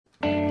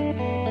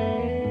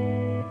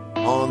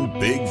on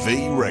Big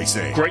V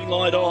Racing. Green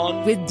light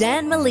on. With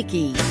Dan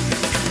Malicki.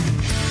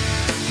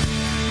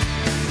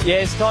 Yeah,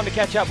 it's time to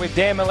catch up with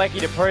Dan Malecki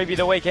to preview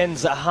the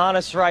weekend's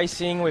harness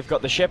racing. We've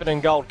got the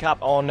Shepparton Gold Cup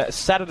on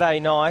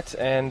Saturday night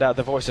and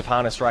the voice of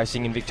harness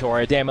racing in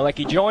Victoria, Dan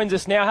Malecki, joins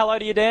us now. Hello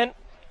to you, Dan.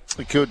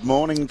 Good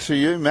morning to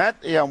you, Matt.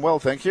 Yeah, I'm well,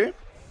 thank you.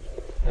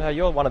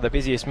 You're one of the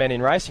busiest men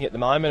in racing at the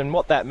moment, and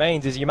what that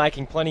means is you're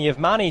making plenty of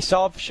money.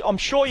 So I'm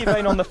sure you've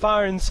been on the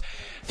phones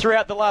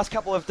throughout the last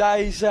couple of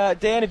days.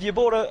 Dan, have you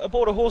bought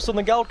a horse on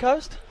the Gold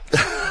Coast?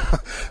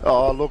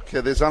 Oh, look,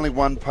 there's only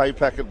one pay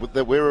packet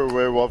that we're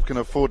aware of can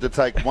afford to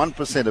take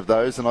 1% of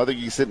those, and I think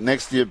he's sitting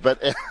next to you. But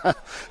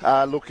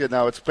look,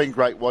 it's been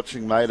great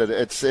watching, mate.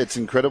 It's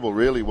incredible,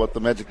 really, what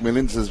the Magic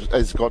Millions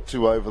has got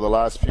to over the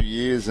last few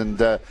years. And,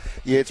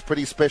 it's a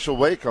pretty special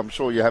week. I'm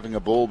sure you're having a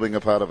ball being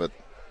a part of it.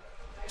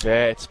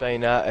 Yeah, it's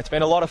been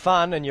a lot of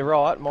fun, and you're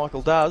right,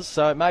 Michael does.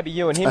 So maybe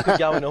you and him could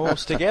go in a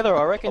horse together.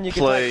 I reckon you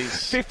could take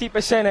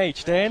 50%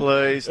 each, Dan.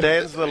 Please,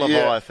 Dan's the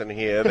Leviathan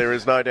here. There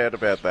is no doubt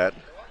about that.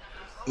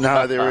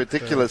 No, they're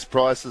ridiculous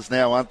prices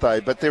now, aren't they?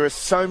 But there are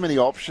so many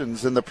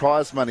options, and the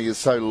prize money is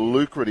so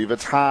lucrative,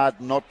 it's hard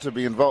not to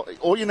be involved.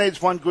 All you need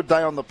is one good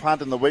day on the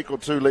punt in the week or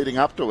two leading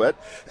up to it,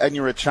 and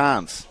you're a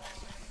chance.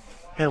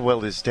 How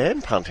well is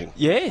Dan punting?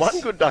 Yes.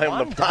 One good day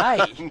on the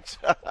punt.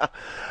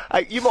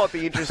 Hey, you might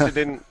be interested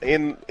in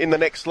the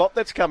next slot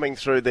that's coming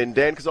through then,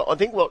 Dan, because I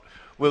think what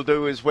we'll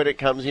do is when it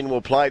comes in,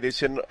 we'll play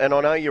this, and I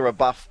know you're a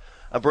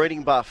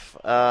breeding buff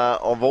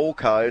of all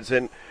codes,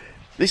 and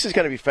this is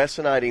going to be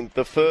fascinating.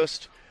 The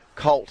first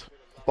colt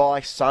by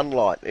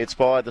Sunlight. It's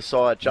by the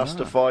sire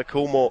Justify.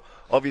 Coolmore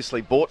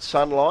obviously bought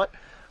Sunlight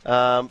for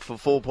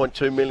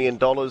 $4.2 million,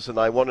 and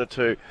they wanted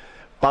to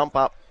bump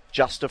up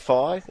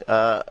Justify,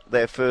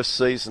 their first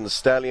season, the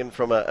stallion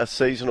from a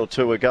season or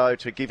two ago,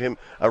 to give him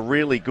a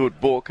really good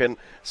book, and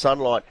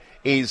Sunlight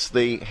is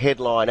the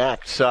headline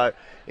act. So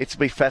it's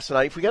be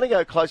fascinating. If we're going to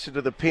go closer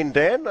to the pin,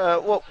 Dan,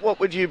 what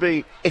would you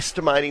be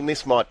estimating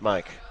this might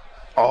make?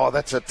 Oh,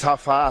 that's a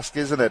tough ask,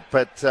 isn't it?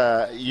 But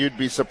you'd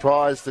be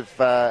surprised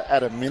if,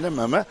 at a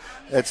minimum,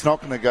 it's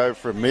not going to go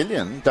for $1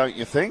 million, don't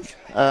you think?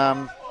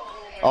 I'll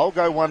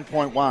go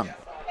 1.1.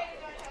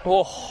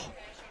 Oh,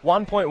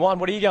 1.1.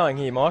 What are you going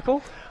here,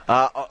 Michael?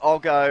 I'll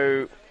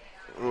go.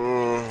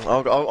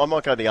 I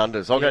might go the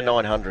unders. I'll go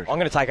 900. I'm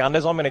going to take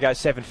unders. I'm going to go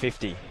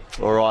 750.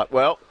 All right.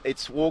 Well,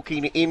 it's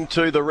walking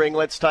into the ring.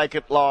 Let's take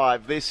it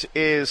live. This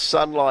is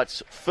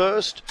Sunlight's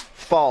first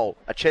foal,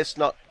 a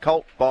chestnut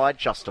colt by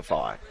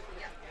Justify.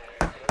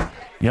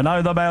 You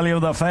know the value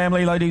of the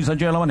family, ladies and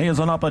gentlemen. Here's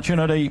an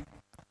opportunity.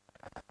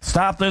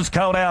 Start this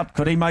colt out.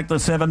 Could he make the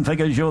seven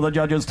figures? You're the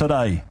judges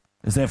today.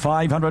 Is there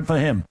 500 for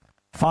him?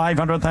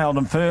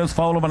 500,000. First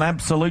foal of an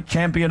absolute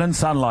champion in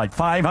Sunlight.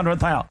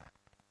 500,000.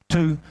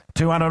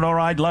 200, all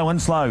right, low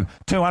and slow.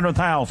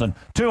 200,000.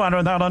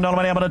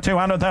 $200,000 able to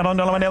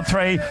 $200,000 able to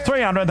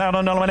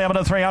 300,000 able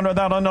to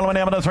 $300,000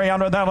 able to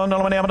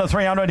 300,000 able to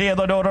 300 here.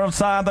 The daughter of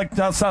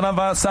the son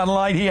of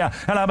Sunlight here.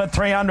 And over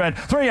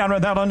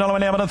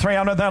 300,000 able to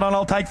 300,000.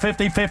 I'll take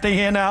 50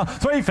 here now.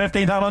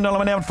 350,000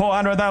 able to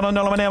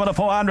 400,000 able to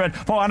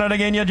 400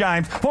 again, you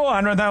James.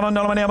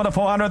 400,000 able to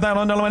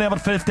 400,000 able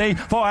to 50.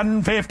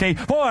 450.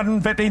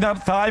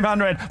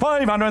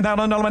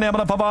 500,000 able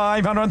to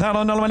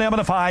 500,000 able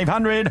to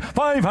 500.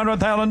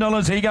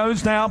 $500,000 he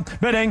goes now,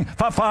 bidding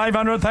for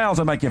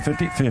 500,000. Make you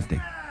 50.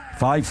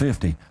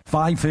 550,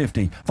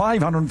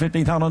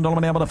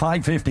 550,000 able to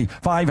 550,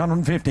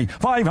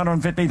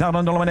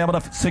 550,000 able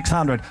to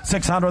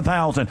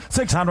 600,000,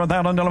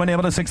 600,000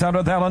 able to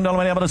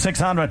 600,000 able to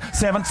 600,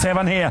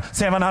 7 here,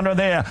 700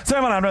 there,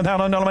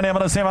 700,000 able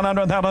to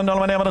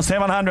 700,000 able to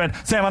 700,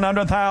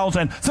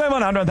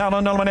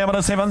 700,000 able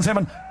to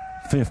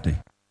 750,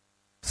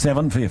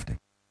 750,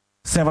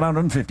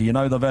 750. You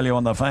know the value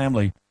on the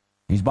family.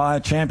 He's by a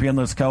champion,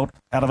 this colt,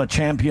 out of a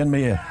champion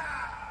mare.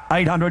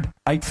 800,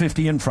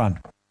 850 in front.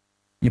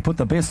 You put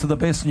the best of the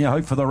best and you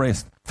hope for the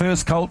rest.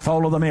 First colt,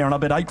 foal of the mare, and I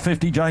bet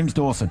 850 James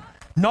Dawson.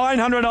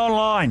 900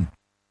 online.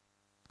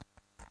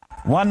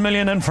 1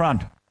 million in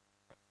front.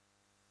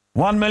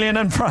 1 million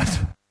in front.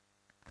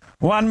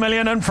 1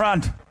 million in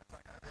front.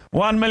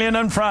 1 million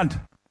in front.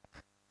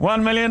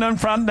 1 million in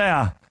front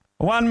now.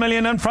 1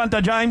 million in front to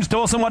James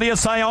Dawson. What do you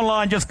say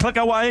online? Just click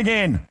away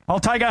again. I'll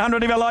take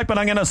 100 if you like, but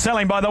I'm going to sell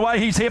him. By the way,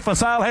 he's here for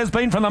sale, has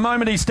been from the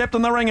moment he stepped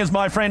in the ring, as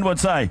my friend would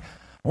say.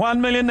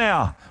 1 million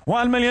now.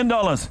 $1 million.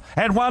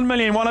 At 1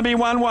 million, want to be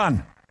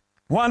 1-1.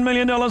 $1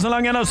 million and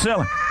I'm going to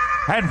sell him.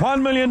 At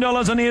 $1 million,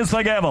 and here's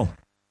the gavel.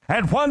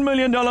 At $1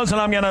 million and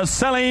I'm going to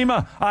sell him.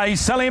 I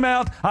sell him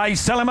out. I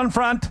sell him in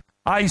front.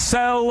 I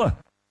sell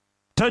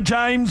to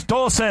James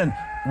Dawson.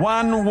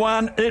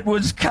 1-1. It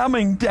was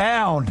coming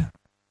down.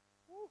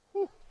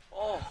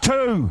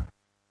 2.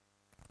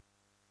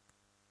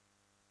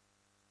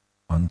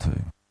 1, 2.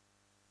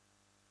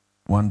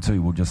 1,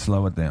 2. We'll just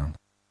slow it down.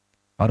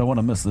 I don't want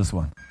to miss this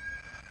one.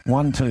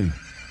 1, 2.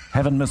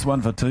 Haven't missed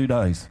one for 2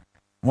 days.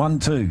 1,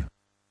 2.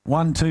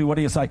 1, 2. What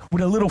do you say?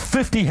 Would a little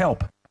 50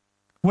 help?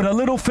 Would a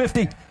little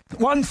 50?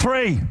 1,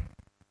 3.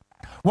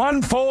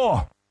 1,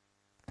 4.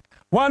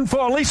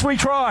 1-4, at least we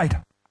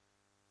tried.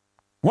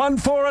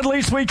 1-4, at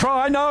least we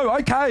try. No,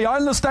 okay, I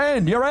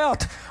understand. You're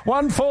out.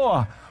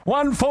 1-4.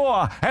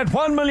 1-4 at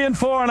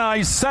 1,000,004, and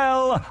I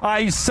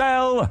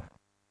sell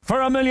for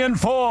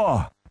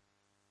 1,000,004.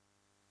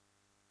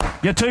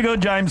 You're too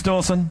good, James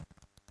Dawson.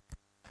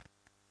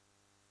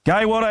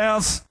 Gay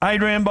Waterhouse,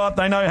 Adrian Bott,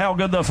 they know how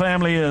good the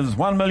family is.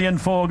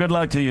 1,000,004, good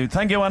luck to you.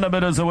 Thank you,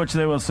 underbidders, of which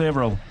there were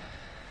several.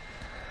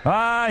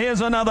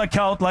 Here's another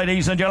colt,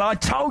 ladies and gentlemen. I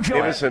told you.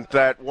 Innocent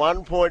that.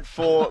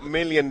 $1.4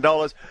 million.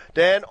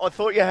 Dan, I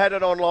thought you had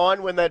it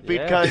online when that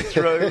bid came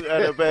through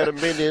at about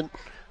 $1 million.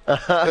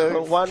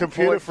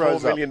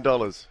 $1.4 million.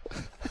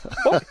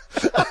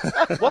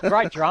 What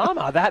great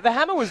drama. The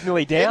hammer was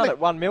nearly down at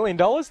 $1 million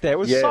there. It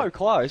was so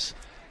close.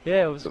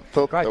 Yeah, it was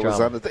great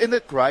drama. Isn't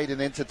it great and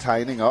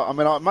entertaining? I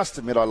mean, I must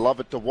admit I love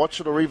it to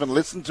watch it or even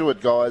listen to it,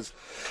 guys,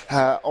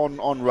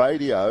 on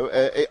radio.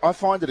 I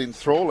find it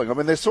enthralling. I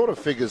mean, there's sort of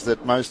figures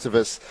that most of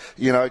us,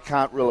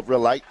 can't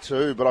relate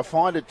to, but I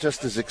find it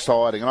just as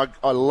exciting. And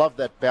I love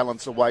that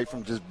balance away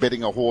from just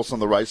betting a horse on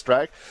the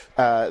racetrack.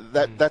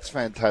 That's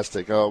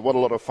fantastic. What a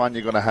lot of fun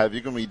you're going to have.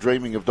 You're going to be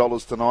dreaming of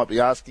dollars tonight, be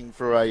asking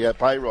for a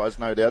pay rise,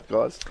 no doubt,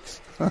 guys.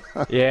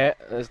 Yeah,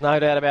 there's no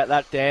doubt about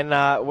that,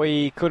 Dan.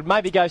 We could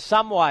maybe go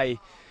some way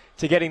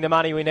to getting the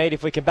money we need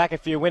if we can back a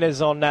few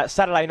winners on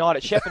Saturday night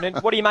at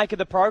Shepparton. What do you make of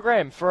the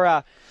program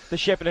for the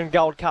Shepparton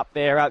Gold Cup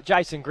there?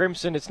 Jason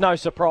Grimson, it's no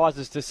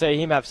surprises to see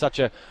him have such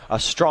a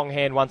strong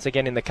hand once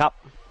again in the Cup.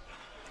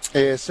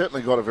 Yeah,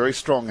 certainly got a very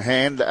strong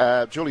hand.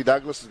 Julie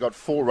Douglas has got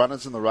 4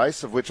 runners in the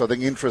race, of which I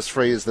think Interest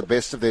Free is the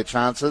best of their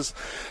chances.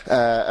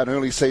 An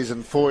early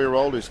season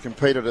 4-year-old who's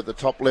competed at the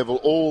top level,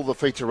 all the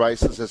feature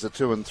races as a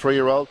 2- and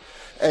 3-year-old.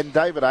 And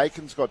David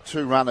Aiken's got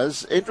 2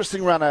 runners.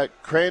 Interesting runner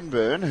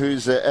Cranbourne,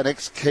 who's an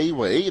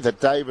ex-Kiwi that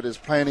David is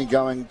planning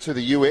going to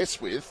the US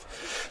with.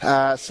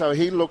 So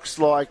he looks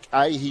like,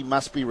 he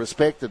must be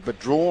respected, but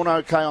drawn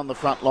okay on the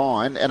front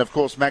line. And, of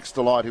course, Max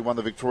Delight, who won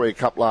the Victoria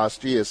Cup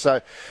last year.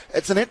 So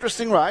it's an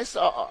interesting race.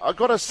 I've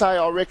got to say,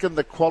 I reckon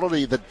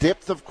the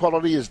depth of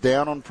quality is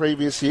down on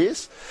previous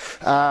years.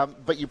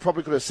 But you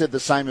probably could have said the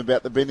same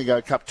about the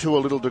Bendigo Cup to a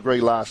little degree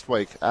last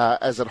week.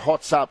 As it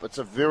hots up, it's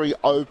a very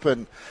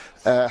open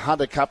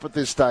Hunter Cup at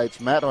this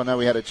stage, Matt. I know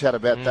we had a chat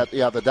about that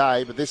the other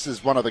day, but this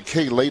is one of the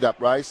key lead-up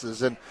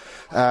races, and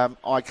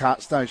I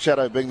Can't Stone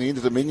Shadow being the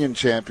Inter-Dominion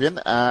champion,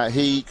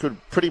 he could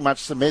pretty much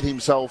cement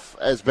himself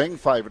as being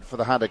favourite for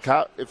the Hunter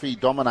Cup if he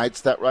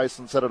dominates that race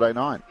on Saturday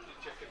night.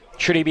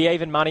 Should he be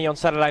even money on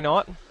Saturday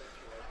night?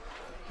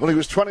 Well, he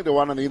was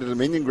 20-1 in the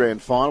Inter-Dominion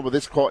Grand Final, but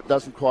this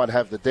doesn't quite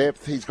have the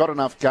depth. He's got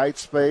enough gate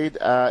speed.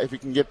 If he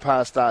can get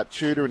past Art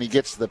Tudor and he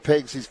gets to the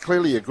pegs, he's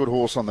clearly a good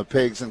horse on the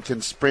pegs and can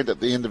sprint at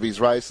the end of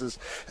his races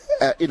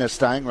in a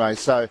staying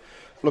race. So,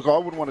 look, I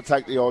wouldn't want to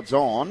take the odds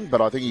on,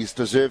 but I think he's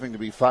deserving to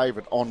be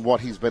favourite on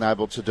what he's been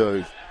able to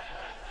do.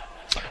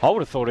 I would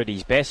have thought at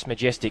his best,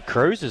 Majestic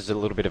Cruise is a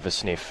little bit of a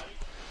sniff.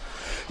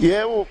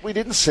 Yeah, well, we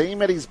didn't see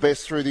him at his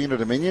best through the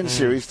Inter-Dominion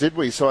series, did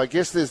we? So I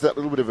guess there's that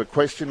little bit of a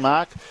question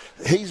mark.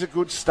 He's a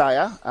good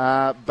stayer,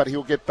 but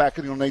he'll get back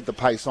and he'll need the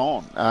pace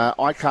on.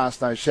 I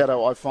Cast No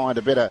Shadow, I find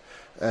a better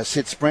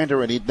sit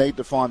sprinter, and he'd need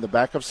to find the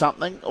back of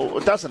something. Or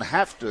it doesn't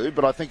have to,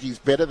 but I think he's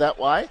better that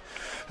way.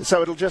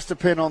 So it'll just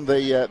depend on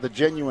the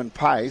genuine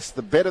pace.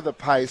 The better the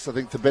pace, I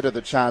think the better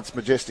the chance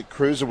Majestic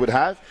Cruiser would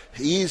have.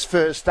 He is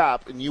first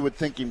up, and you would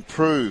think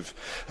improve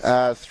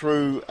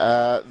through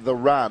the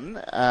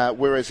run,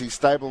 whereas his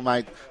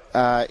stablemate,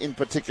 in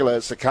particular,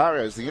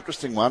 Sicario is the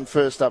interesting one.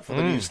 First up for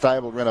the new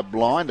stable, ran a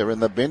blinder in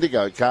the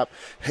Bendigo Cup.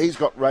 He's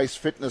got race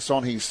fitness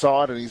on his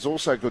side, and he's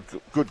also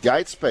good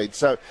gate speed.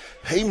 So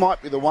he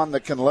might be the one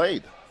that can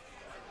lead.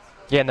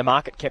 Yeah, and the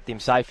market kept him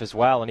safe as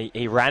well, and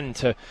he ran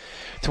to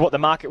what the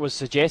market was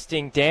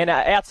suggesting. Dan,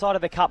 outside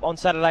of the Cup on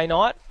Saturday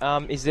night,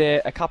 is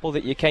there a couple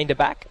that you're keen to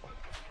back?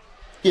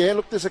 Yeah,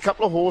 look, there's a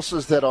couple of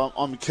horses that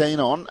I'm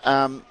keen on.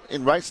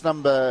 In race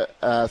number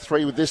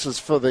 3, this is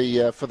for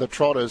the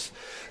trotters.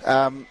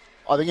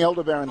 I think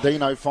Elder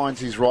Barandino finds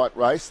his right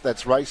race.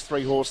 That's race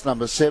 3, horse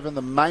number 7.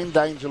 The main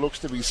danger looks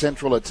to be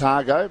Central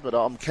Otago, but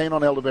I'm keen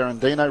on Elder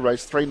Barandino,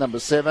 race 3, number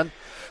 7.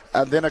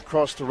 And then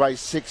across to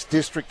race 6,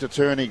 District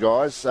Attorney,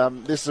 guys.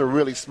 This is a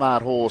really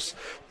smart horse,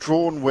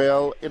 drawn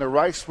well in a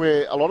race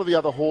where a lot of the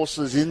other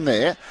horses in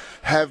there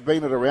have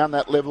been at around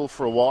that level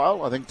for a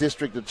while. I think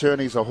District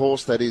Attorney's a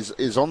horse that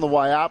is on the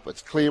way up.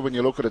 It's clear when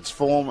you look at its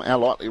form, how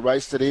lightly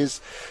raced it is.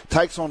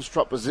 Takes on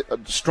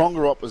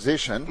stronger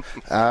opposition,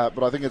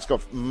 but I think it's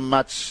got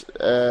much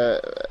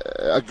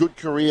a good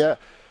career.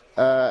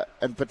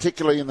 And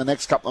particularly in the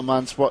next couple of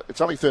months, it's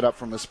only third up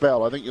from the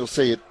spell. I think you'll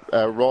see it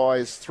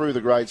rise through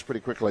the grades pretty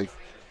quickly.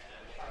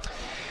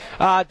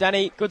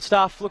 Danny, good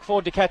stuff. Look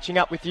forward to catching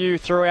up with you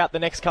throughout the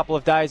next couple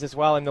of days as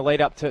well in the lead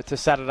up to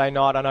Saturday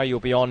night. I know you'll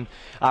be on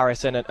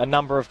RSN a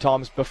number of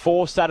times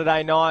before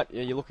Saturday night.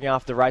 You're looking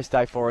after race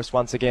day for us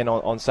once again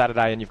on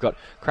Saturday, and you've got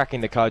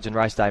Cracking the Codes and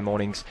race day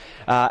mornings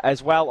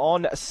as well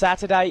on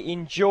Saturday.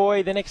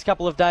 Enjoy the next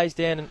couple of days,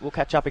 Dan, and we'll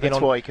catch up again.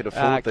 That's on why he could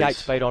afford Gate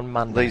Speed on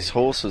Monday. These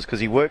horses,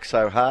 because he works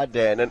so hard,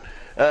 Dan. And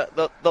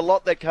the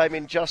lot that came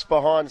in just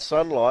behind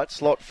Sunlight,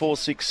 slot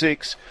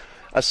 466,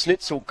 a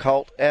Schnitzel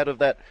colt out of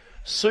that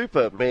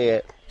Super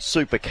Mare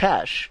Super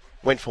Cash,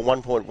 went for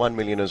 1.1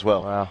 million as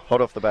well. Wow. Hot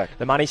off the back.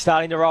 The money's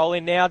starting to roll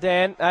in now,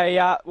 Dan.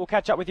 We'll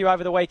catch up with you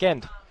over the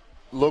weekend.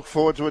 Look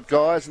forward to it,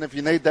 guys. And if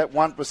you need that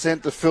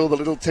 1% to fill the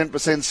little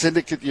 10%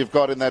 syndicate you've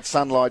got in that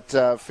Sunlight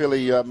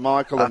filly,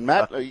 Michael and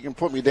Matt, you can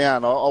put me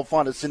down. I'll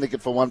find a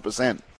syndicate for 1%.